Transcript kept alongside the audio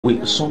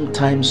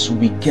Sometimes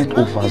we get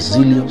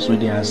overzealous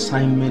with the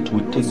assignment. We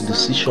take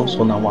decisions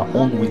on our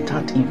own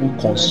without even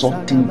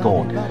consulting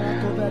God.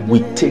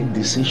 We take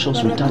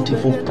decisions without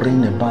even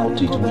praying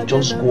about it. We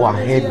just go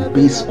ahead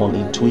based on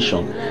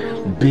intuition,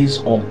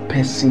 based on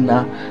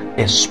personal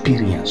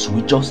experience.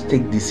 We just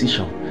take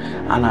decision,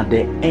 and at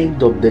the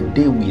end of the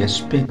day, we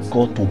expect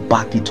God to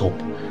back it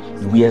up.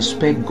 We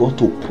expect God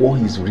to pour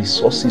His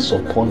resources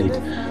upon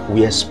it.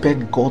 We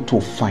expect God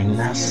to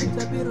finance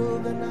it.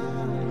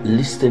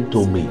 Listen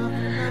to me.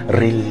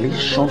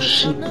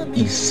 Relationship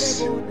is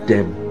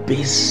the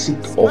basic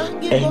of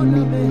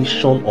any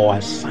mission or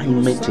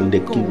assignment in the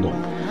kingdom.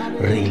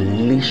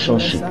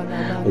 Relationship.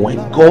 When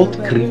God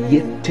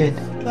created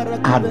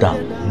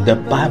Adam, the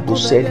Bible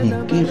said He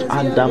gave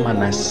Adam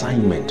an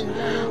assignment,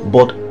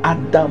 but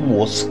Adam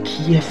was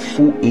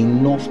careful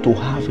enough to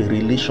have a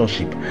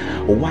relationship.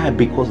 Why?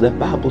 Because the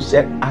Bible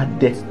said at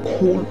the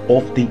cool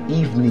of the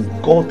evening,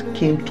 God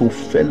came to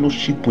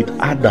fellowship with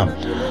Adam.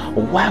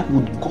 Why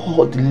would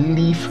God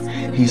leave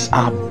His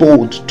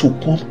abode to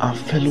come and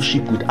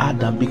fellowship with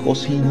Adam?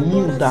 Because He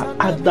knew that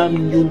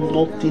Adam knew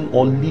nothing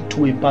or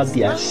little about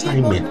the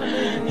assignment.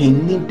 He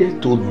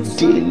needed to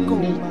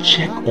daily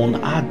check on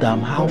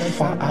Adam, how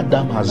far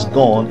Adam has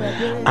gone,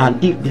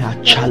 and if there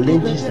are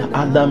challenges that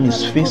Adam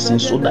is facing,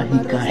 so that he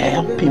can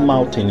help him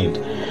out in it.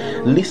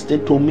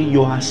 Listen to me,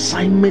 your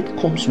assignment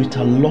comes with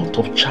a lot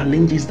of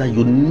challenges that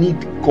you need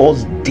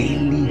God's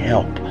daily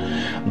help.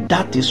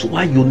 That is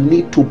why you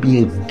need to be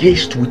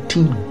engaged with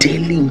Him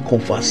daily in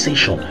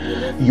conversation.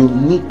 You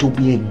need to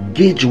be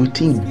engaged with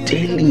Him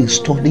daily in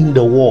studying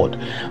the Word.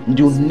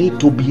 You need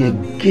to be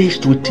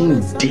engaged with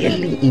Him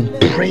daily in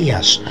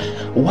prayers.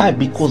 Why?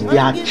 Because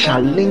there are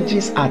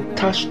challenges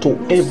attached to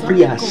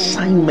every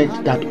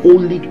assignment that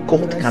only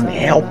God can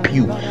help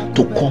you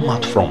to come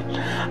out from.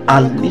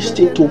 And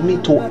listen to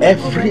me, to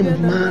every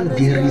man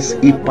there is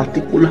a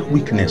particular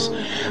weakness.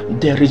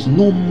 There is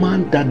no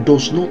man that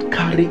does not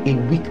carry a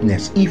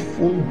weakness,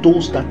 even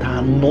those that are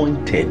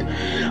anointed.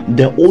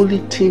 The only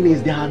thing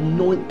is the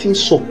anointing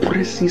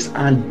suppresses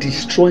and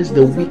destroys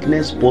the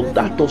weakness, but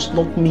that does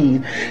not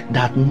mean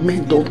that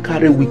men don't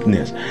carry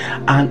weakness.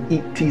 And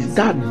it is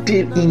that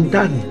day, in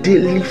that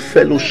daily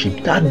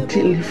fellowship, that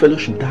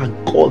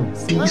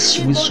God deals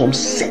with some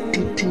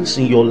certain things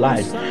in your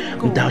life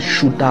that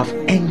should have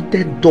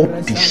ended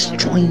up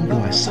destroying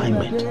your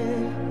assignment.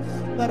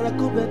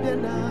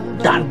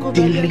 That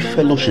daily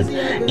fellowship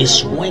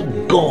is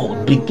when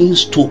God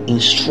begins to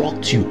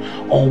instruct you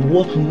on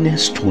what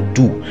next to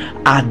do.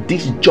 At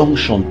this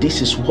junction,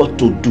 this is what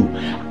to do.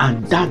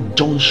 At that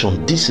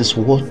junction, this is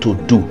what to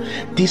do.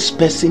 This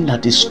person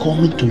that is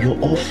coming to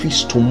your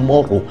office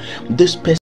tomorrow, this person